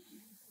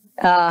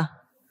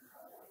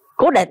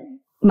cố định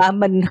mà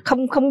mình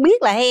không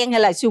biết là hen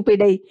hay là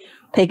COPD,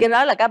 thì cái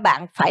đó là các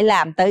bạn phải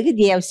làm tới cái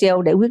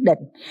DLCO để quyết định.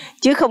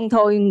 Chứ không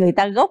thôi người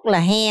ta gốc là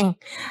hen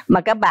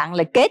mà các bạn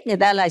lại kết người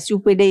ta là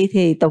COPD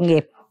thì tội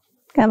nghiệp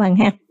các bạn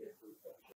ha.